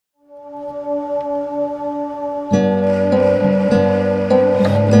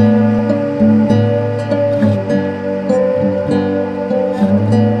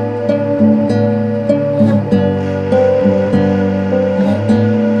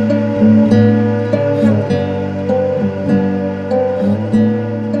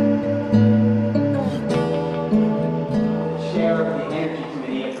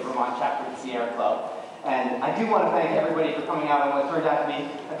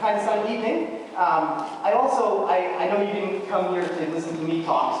kind of sunny evening. I know you didn't come here to listen to me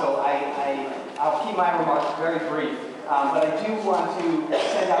talk, so I'll keep my remarks very brief. But I do want to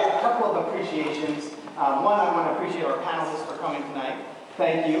send out a couple of appreciations. One, I want to appreciate our panelists for coming tonight.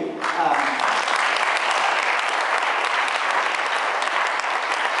 Thank you.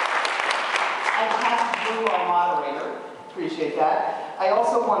 And Pat Blue, our moderator. Appreciate that. I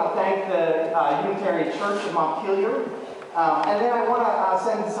also want to thank the Unitarian Church of Montpelier. And then I want to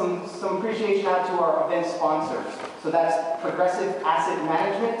send some appreciation out to our event sponsors. So that's Progressive Asset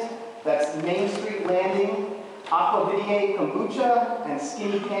Management, that's Main Street Landing, Aquavidier Kombucha, and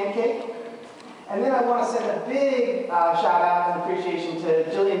Skinny Pancake. And then I want to send a big shout out and appreciation to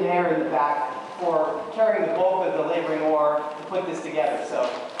Jillian Mayer in the back for carrying the bulk of the laboring oar to put this together.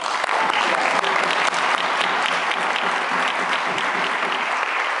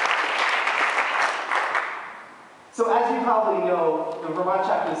 So as you probably know, the Vermont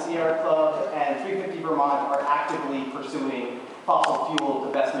chapter of the Sierra Club and 350 Vermont are actively pursuing fossil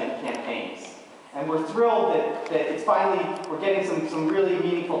fuel divestment campaigns. And we're thrilled that it's finally, we're getting some really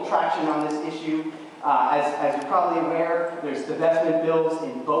meaningful traction on this issue. As you're probably aware, there's divestment bills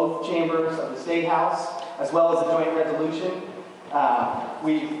in both chambers of the State House, as well as a joint resolution.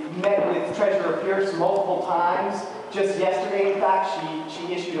 We've met with Treasurer Pierce multiple times. Just yesterday, in fact,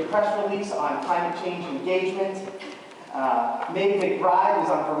 she issued a press release on climate change engagement. Meg McBride was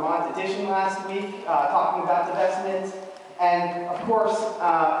on Vermont Edition last week talking about divestment. And of course,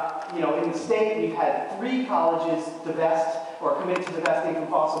 in the state, we've had 3 colleges divest or commit to divesting from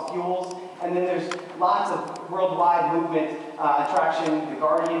fossil fuels. And then there's lots of worldwide movement attraction. The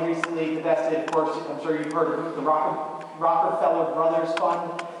Guardian recently divested. Of course, I'm sure you've heard of the Rockefeller Brothers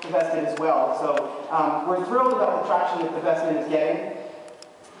Fund divested as well. So we're thrilled about the traction that divestment is getting.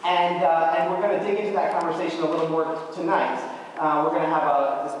 And we're going to dig into that conversation a little more tonight. We're going to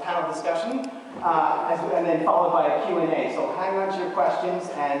have this panel discussion, and then followed by a Q&A. So hang on to your questions,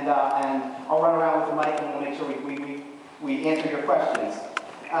 and I'll run around with the mic, and we'll make sure we answer your questions.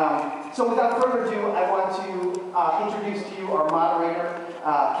 So without further ado, I want to introduce to you our moderator,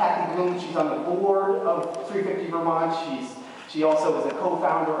 Kathy Bloom. She's on the board of 350 Vermont. She also is a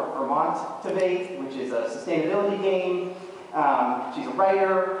co-founder of Vermont Debate, which is a sustainability game. She's a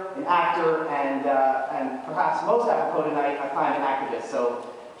writer, an actor, and perhaps most apropos tonight, a climate activist. So,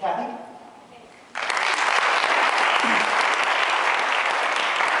 Kathy?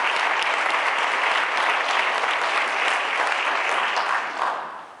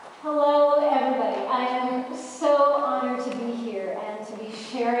 Hello, everybody. I am so honored to be here and to be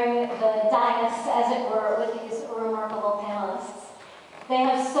sharing the dais, as it were, with these remarkable panelists. They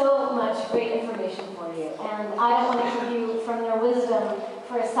have so much great information for you, and I don't want to keep you from their wisdom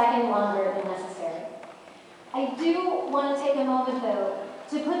for a second longer than necessary. I do want to take a moment, though,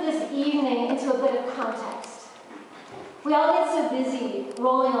 to put this evening into a bit of context. We all get so busy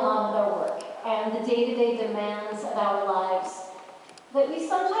rolling along with our work and the day-to-day demands of our lives that we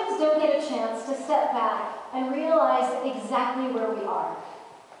sometimes don't get a chance to step back and realize exactly where we are.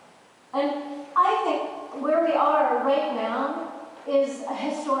 And I think where we are right now is a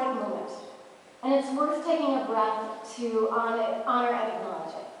historic moment, and it's worth taking a breath to honor and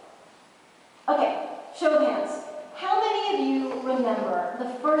acknowledge it. Okay, show of hands. How many of you remember the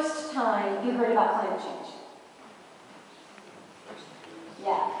first time you heard about climate change?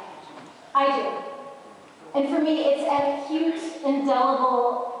 Yeah, I do. And for me, it's an acute,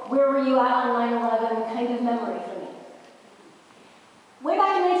 indelible, where were you at on 9/11 kind of memory for me. Way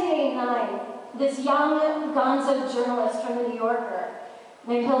back in 1989, this young gonzo journalist from The New Yorker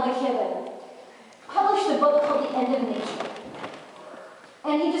named Bill McKibben published a book called The End of Nature.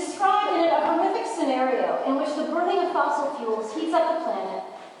 And he described in it a horrific scenario in which the burning of fossil fuels heats up the planet,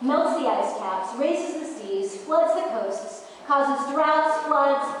 melts the ice caps, raises the seas, floods the coasts, causes droughts,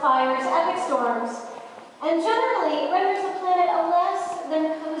 floods, fires, epic storms, and generally renders the planet a less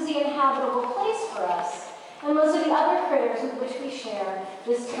than cozy and habitable place for us and most of the other critters with which we share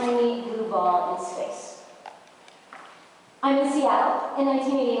this tiny blue ball in space. I'm in Seattle in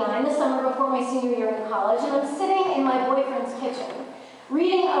 1989, the summer before my senior year in college, and I'm sitting in my boyfriend's kitchen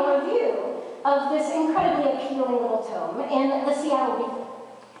reading a review of this incredibly appealing little tome in the Seattle Weekly.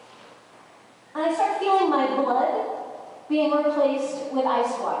 And I start feeling my blood being replaced with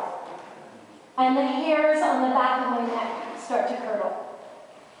ice water, and the hairs on the back of my neck start to curdle.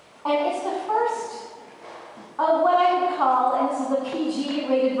 And it's the first of what I would call, and this is the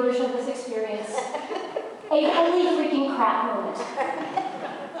PG-rated version of this experience, a holy freaking crap moment.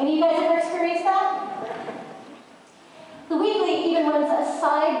 Any of you guys ever experienced that? The Weekly even runs a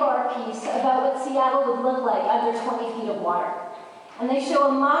sidebar piece about what Seattle would look like under 20 feet of water. And they show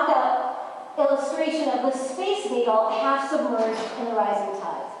a mock-up illustration of the Space Needle half submerged in the rising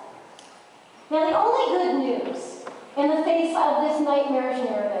tide. Now, the only good news in the face of this nightmarish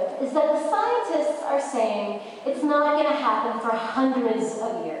narrative is that the scientists are saying it's not going to happen for hundreds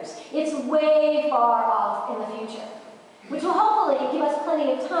of years. It's way far off in the future, which will hopefully give us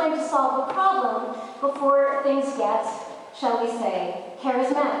plenty of time to solve the problem before things get, shall we say,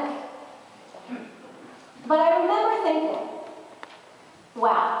 charismatic. But I remember thinking,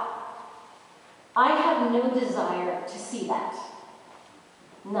 wow, I have no desire to see that.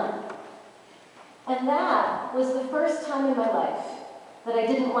 None. And that was the first time in my life that I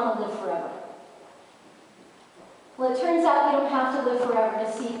didn't want to live forever. Well, it turns out you don't have to live forever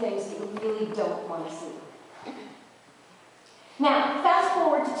to see things that you really don't want to see. Now, fast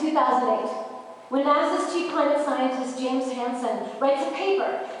forward to 2008, when NASA's chief climate scientist, James Hansen, writes a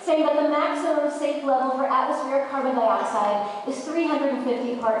paper saying that the maximum safe level for atmospheric carbon dioxide is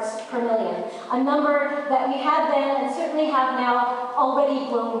 350 parts per million, a number that we had then and certainly have now already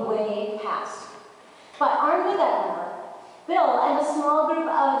blown way past. But armed with that number, Bill and a small group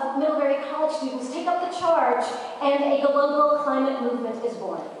of Middlebury College students take up the charge, and a global climate movement is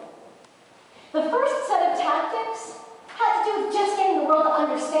born. The first set of tactics had to do with just getting the world to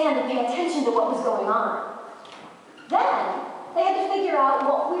understand and pay attention to what was going on. Then, they had to figure out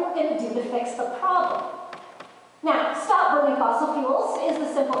what we were going to do to fix the problem. Now, stop burning fossil fuels is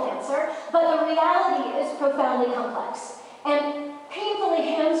the simple answer, but the reality is profoundly complex and painfully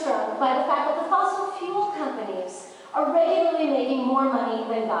hamstrung by the fact that the fossil fuel companies are regularly making more money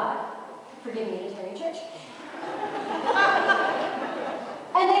than God. Forgive me, Unitarian Church.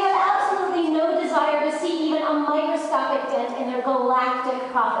 And they have absolutely no desire to see even a microscopic dent in their galactic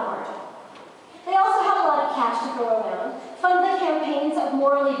profit margin. They also have a lot of cash to throw around, fund the campaigns of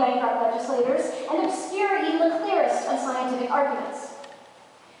morally bankrupt legislators, and obscure even the clearest of scientific arguments.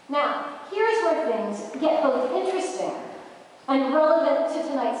 Now, here's where things get both interesting and relevant to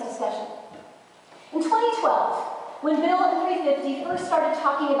tonight's discussion. In 2012, when Bill and 350 first started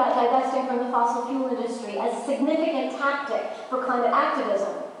talking about divesting from the fossil fuel industry as a significant tactic for climate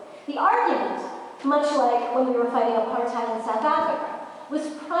activism, the argument, much like when we were fighting apartheid in South Africa,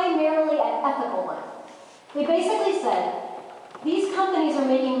 was primarily an ethical one. They basically said, these companies are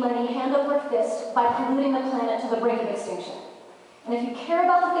making money hand over fist by polluting the planet to the brink of extinction. And if you care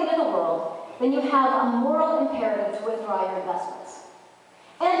about the fate of the world, then you have a moral imperative to withdraw your investments.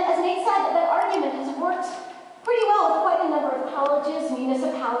 And as Nate said, that argument has worked pretty well with quite a number of colleges,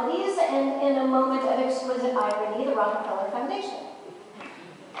 municipalities, and in a moment of exquisite irony, the Rockefeller Foundation.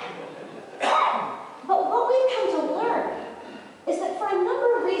 But what we've come to learn is that for a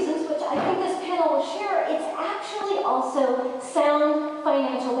number of reasons, which I think this panel will share, it's actually also sound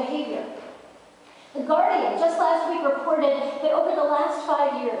financial behavior. The Guardian just last week reported that over the last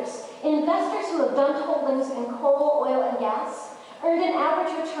 5 years, investors who have dumped holdings in coal, oil, and gas earned an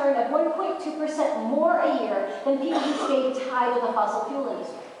average return of 1.2% more a year than people who stayed tied to the fossil fuel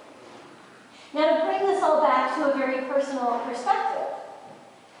industry. Now, to bring this all back to a very personal perspective,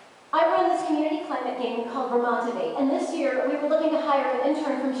 I run this community climate game called Vermontivate, and this year we were looking to hire an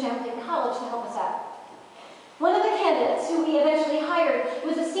intern from Champlain College to help us out. One of the candidates who we eventually hired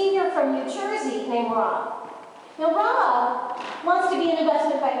was a senior from New Jersey named Rob. Now, Rob wants to be an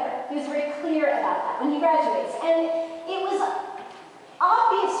investment banker. He was very clear about that when he graduates, and it was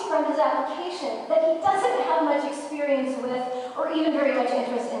obvious from his application that he doesn't have much experience with or even very much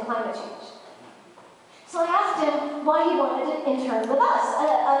interest in climate change. So I asked him why he wanted to intern with us,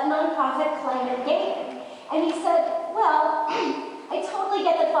 a nonprofit climate game. And he said, well, I totally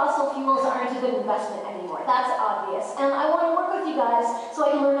get that fossil fuels aren't a good investment anymore. That's obvious. And I want to work with you guys so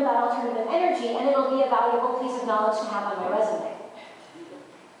I can learn about alternative energy, and it'll be a valuable piece of knowledge to have on my resume.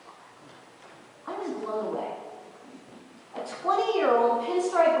 I was blown away. A 20-year-old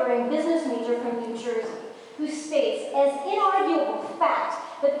pinstripe-wearing business major from New Jersey who states as inarguable fact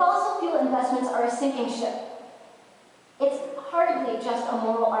that fossil fuel investments are a sinking ship. It's hardly just a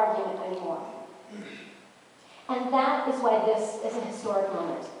moral argument anymore. And that is why this is a historic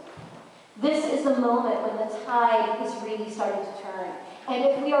moment. This is the moment when the tide is really starting to turn. And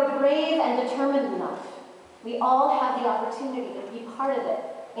if we are brave and determined enough, we all have the opportunity to be part of it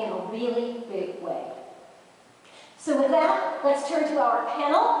in a really big way. So with that, let's turn to our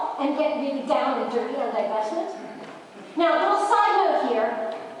panel and get really down and dirty on divestment. Now, a little side note here.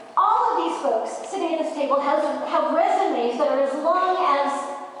 All of these folks sitting at this table have resumes that are as long as,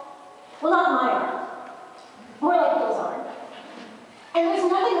 well, not my arm, more like Bill's arm. And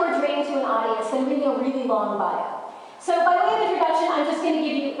there's nothing more draining to an audience than reading a really long bio. So by way of introduction, I'm just going to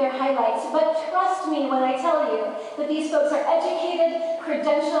give you their highlights, but trust me when I tell you that these folks are educated,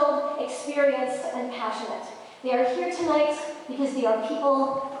 credentialed, experienced, and passionate. They are here tonight because they are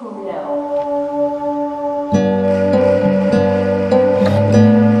people who know.